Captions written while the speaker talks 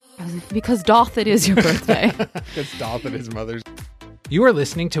Because doth it is your birthday. Because doth it is Mother's. You are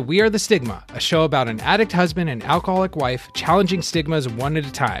listening to We Are the Stigma, a show about an addict husband and alcoholic wife challenging stigmas one at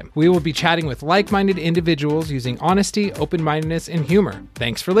a time. We will be chatting with like-minded individuals using honesty, open-mindedness, and humor.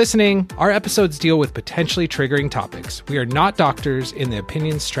 Thanks for listening. Our episodes deal with potentially triggering topics. We are not doctors, and the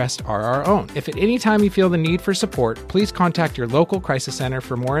opinions stressed are our own. If at any time you feel the need for support, please contact your local crisis center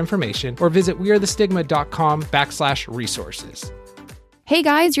for more information or visit wearethestigma.com/resources. Hey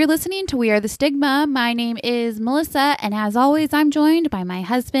guys, you're listening to We Are the Stigma. My name is Melissa, and as always, I'm joined by my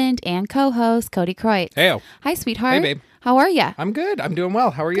husband and co-host, Cody Kreutz. Heyo. Hi, sweetheart. Hey, babe. How are you? I'm good. I'm doing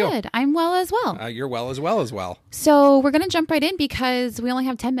well. How are you? Good. I'm well as well. You're well as well. So we're going to jump right in because we only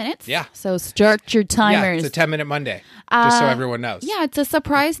have 10 minutes. Yeah. So start your timers. Yeah, it's a 10-minute Monday, just so everyone knows. Yeah, it's a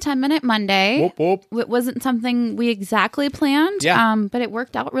surprise 10-minute Monday. Whoop, whoop. It wasn't something we exactly planned, but it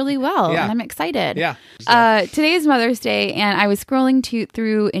worked out really well, Yeah. and I'm excited. Yeah. Today's Mother's Day, and I was scrolling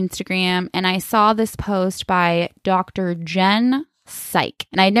through Instagram, and I saw this post by Dr. Jen Psych,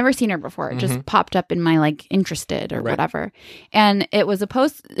 and I had never seen her before. It just popped up in my interested or whatever, and it was a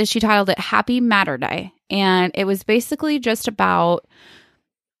post. She titled it "Happy Matter Day," and it was basically just about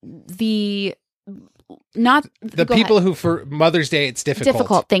the people who for Mother's Day it's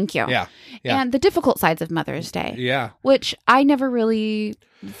difficult. Thank you. Yeah. And the difficult sides of Mother's Day. Yeah. Which I never really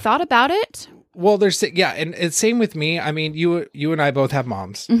thought about it. Well, and it's same with me. I mean, you and I both have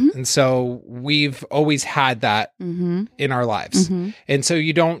moms, and so we've always had that in our lives, and so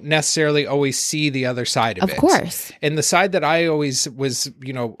you don't necessarily always see the other side of it. Of course. And the side that I always was,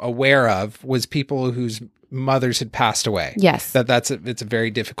 aware of was people whose mothers had passed away. Yes. It's a very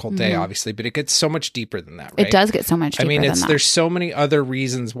difficult day, obviously, but it gets so much deeper than that, right? It does get so much deeper than that. There's so many other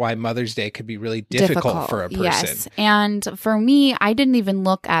reasons why Mother's Day could be really difficult for a person. Yes. And for me, I didn't even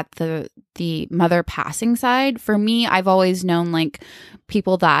look at the mother passing side. For me, I've always known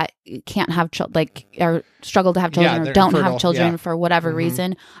people that can't have children, or struggle to have children or don't have children for whatever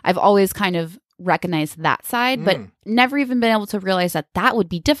reason. I've always kind of recognized that side, but never even been able to realize that would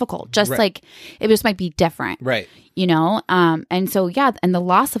be difficult. Just it just might be different. Right. And so, and the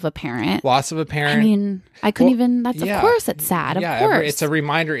loss of a parent. I mean, I couldn't even, of course it's sad. Of course. It's a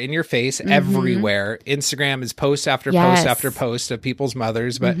reminder in your face everywhere. Instagram is post after post after post of people's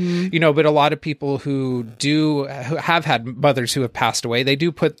mothers. But, but a lot of people who have had mothers who have passed away, they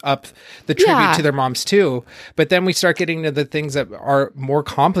do put up the tribute to their moms too. But then we start getting to the things that are more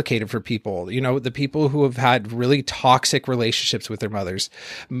complicated for people. The people who have had really toxic relationships with their mothers,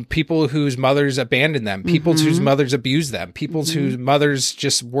 people whose mothers abandoned them, people whose mothers abused them, people whose mothers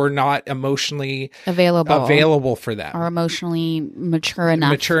just were not emotionally available for them, or emotionally mature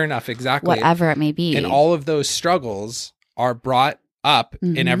enough, exactly, whatever it may be. And all of those struggles are brought up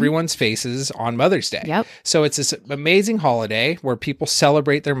in everyone's faces on Mother's Day. Yep. So it's this amazing holiday where people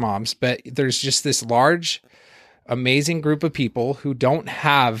celebrate their moms, but there's just this large, amazing group of people who don't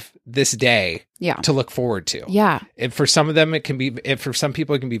have this day to look forward to. Yeah. And for some of them, for some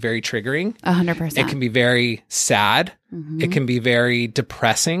people, it can be very triggering. 100%. It can be very sad. It can be very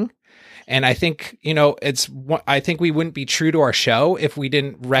depressing. And I think, I think we wouldn't be true to our show if we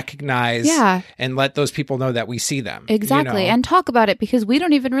didn't recognize and let those people know that we see them. Exactly. And talk about it, because we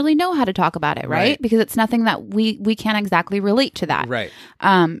don't even really know how to talk about it, right? Because it's nothing that we can't exactly relate to that. Right.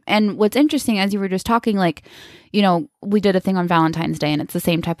 And what's interesting, as you were just talking, we did a thing on Valentine's Day, and it's the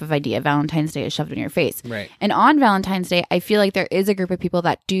same type of idea. Valentine's Day is shoved in your face. Right. And on Valentine's Day, I feel like there is a group of people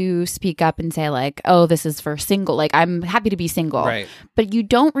that do speak up and say oh, this is for single. I'm happy to be single. Right. But you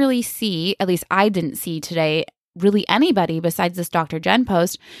don't really see, at least I didn't see today, really anybody besides this Dr. Jen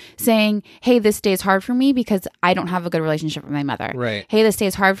post saying, hey, this day is hard for me because I don't have a good relationship with my mother. Right. Hey, this day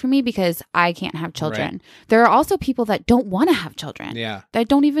is hard for me because I can't have children. Right. There are also people that don't want to have children. Yeah. That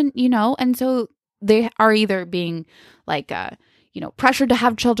don't even, and so they are either being pressured to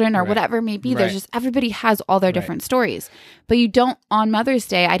have children or whatever it may be. There's just, everybody has all their different stories, but you don't, on Mother's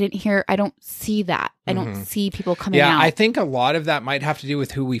Day, I don't see that. I don't see people coming out. Yeah. I think a lot of that might have to do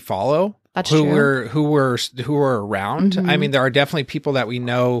with who we follow. That's who true. who were around. I mean, there are definitely people that we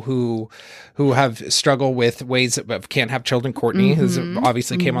know who have struggled with ways of can't have children. Courtney has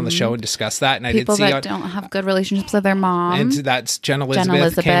obviously came on the show and discussed that, and people I did see that don't have good relationships with their mom. And that's Jen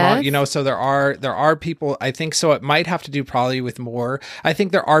Elizabeth came on. So there are people. I think so. It might have to do probably with more. I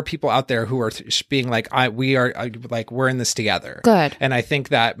think there are people out there who are being we're in this together. Good. And I think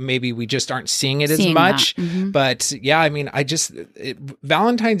that maybe we just aren't seeing it as much. But yeah, I mean,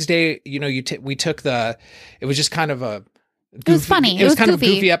 Valentine's Day. We took it was just kind of a goofy, it was funny. It was kind goofy.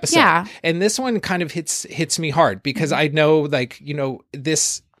 of a goofy episode. Yeah. And this one kind of hits me hard because I know,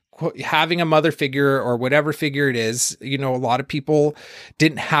 this having a mother figure or whatever figure it is, you know, a lot of people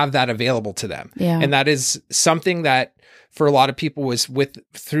didn't have that available to them. Yeah. And that is something that for a lot of people was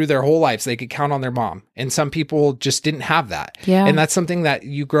through their whole lives, they could count on their mom. And some people just didn't have that. Yeah. And that's something that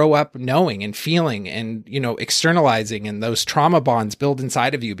you grow up knowing and feeling and, you know, externalizing, and those trauma bonds build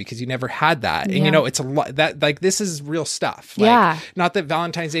inside of you because you never had that. And, you know, it's a lot that, like, this is real stuff. Like, not that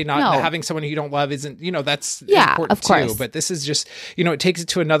Valentine's Day, having someone who you don't love isn't, you know, that's important of course. too. But this is just, you know, it takes it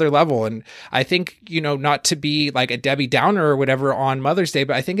to another level. And I think, you know, not to be like a Debbie Downer or whatever on Mother's Day,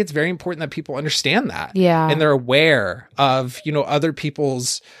 but I think it's very important that people understand that. Yeah. And they're aware of, you know, other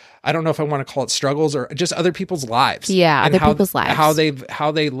people's, I don't know if I want to call it struggles or just other people's lives. Yeah. And other people's lives. How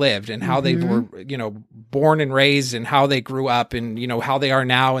they lived and how they were, you know, born and raised and how they grew up and, you know, how they are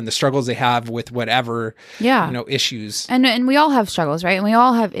now and the struggles they have with whatever, you know, issues. And we all have struggles, right? And we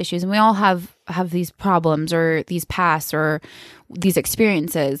all have issues and we all have these problems or these pasts or these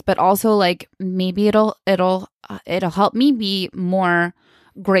experiences, but also like maybe it'll help me be more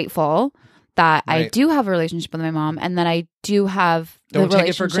grateful that I do have a relationship with my mom and that I do have the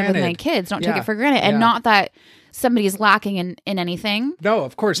relationship with my kids. Don't take it for granted. And not that somebody is lacking in anything. No,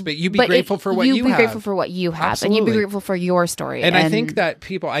 of course, but you be grateful for what you have. You be grateful for what you have. Absolutely. And you be grateful for your story. And I think that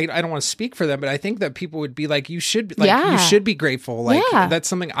people, I don't want to speak for them, but I think that people would be like, you should be grateful. Like that's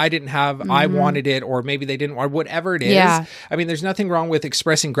something I didn't have. I wanted it, or maybe they didn't, or whatever it is. Yeah. I mean, there's nothing wrong with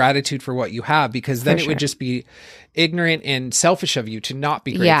expressing gratitude for what you have, because then it would just be ignorant and selfish of you to not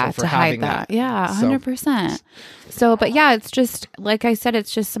be grateful for having that. Yeah, 100%. So, but yeah, it's just, like I said,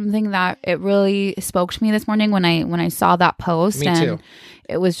 it's just something that it really spoke to me this morning when I saw that post. Me too.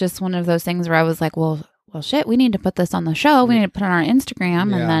 It was just one of those things where I was like, well, shit, we need to put this on the show. We need to put it on our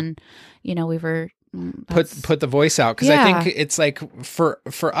Instagram. And then, you know, we were... put the voice out, because I think it's like for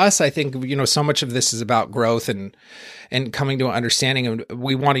us, I think, you know, so much of this is about growth and coming to an understanding, and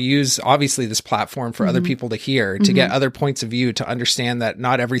we want to use obviously this platform for other people to hear, to get other points of view, to understand that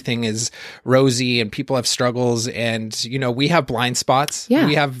not everything is rosy and people have struggles, and, you know, we have blind spots.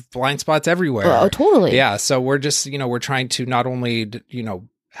 We have blind spots everywhere. Oh, totally. Yeah. So we're just, you know, we're trying to not only, you know,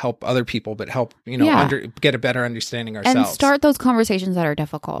 help other people, but help, you know, get a better understanding ourselves. And start those conversations that are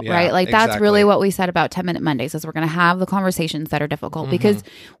difficult, right? Like that's really what we said about 10-Minute Mondays, is we're going to have the conversations that are difficult, because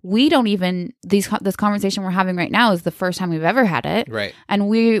we don't even, this conversation we're having right now is the first time we've ever had it. Right. And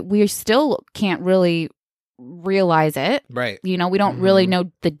we still can't really realize it, right? You know, we don't really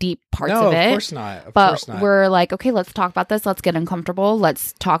know the deep parts of it. Of course not. But we're like, okay, let's talk about this. Let's get uncomfortable.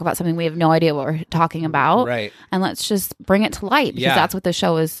 Let's talk about something we have no idea what we're talking about, right? And let's just bring it to light, because that's what the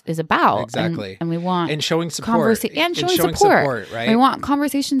show is about. Exactly. And we want showing support, showing support, right? We want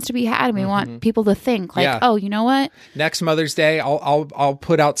conversations to be had, and we want people to think like, oh, you know what? Next Mother's Day, I'll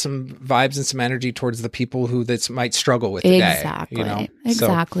put out some vibes and some energy towards the people who might struggle with the day. You know?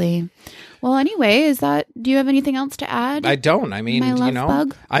 Exactly. Well, anyway, do you have anything else to add? I don't. I mean, you know,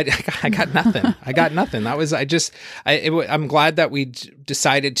 bug? I got nothing. I got nothing. I'm glad that we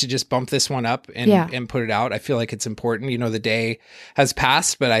decided to just bump this one up and put it out. I feel like it's important. You know, the day has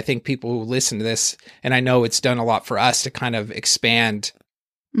passed, but I think people who listen to this, and I know it's done a lot for us to kind of expand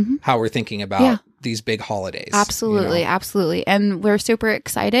how we're thinking about these big holidays. Absolutely. You know? Absolutely. And we're super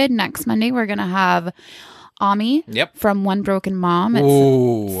excited. Next Monday, we're going to have Ami from One Broken Mom.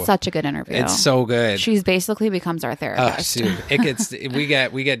 It's such a good interview. It's so good. She's basically becomes our therapist. Dude, we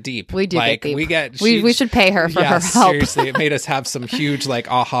get deep. We do get deep. We should pay her for her help. Seriously, it made us have some huge like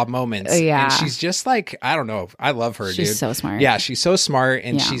aha moments. Yeah. And she's just like, I don't know. I love her, dude. She's so smart. Yeah, she's so smart,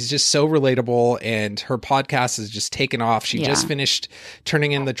 and she's just so relatable, and her podcast has just taken off. She just finished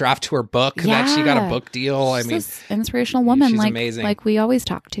turning in the draft to her book. That she got a book deal. She's this inspirational woman. She's like amazing. Like we always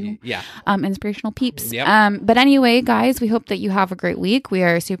talk to. Yeah. Inspirational peeps. Yep. But anyway, guys, we hope that you have a great week. We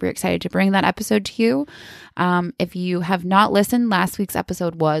are super excited to bring that episode to you. If you have not listened, last week's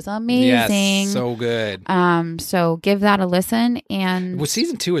episode was amazing. Yes, so good. So give that a listen. And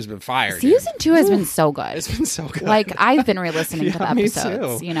season 2 has been fire. Season 2 has been so good. It's been so good. Like I've been re-listening to the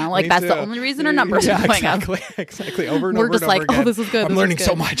episodes. Too. You know, like that's the only reason our numbers are going up. Exactly. Over and We're over just and over like, again. oh, this is good. I'm learning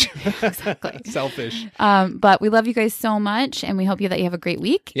so much. Exactly. Selfish. But we love you guys so much, and we hope that you have a great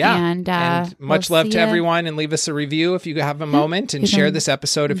week. Yeah. And much love to everyone, and leave us a review if you have a moment, and share this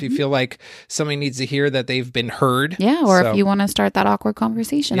episode if you feel like somebody needs to hear that they've been heard. Yeah, or if you want to start that awkward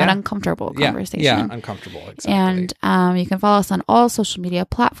conversation, that uncomfortable conversation. Yeah, uncomfortable. Exactly. And you can follow us on all social media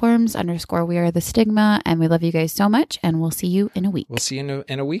platforms _ We Are The Stigma, and we love you guys so much, and we'll see you in a week. We'll see you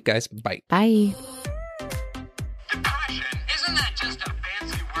in a week, guys. Bye. Bye. Depression, isn't that just a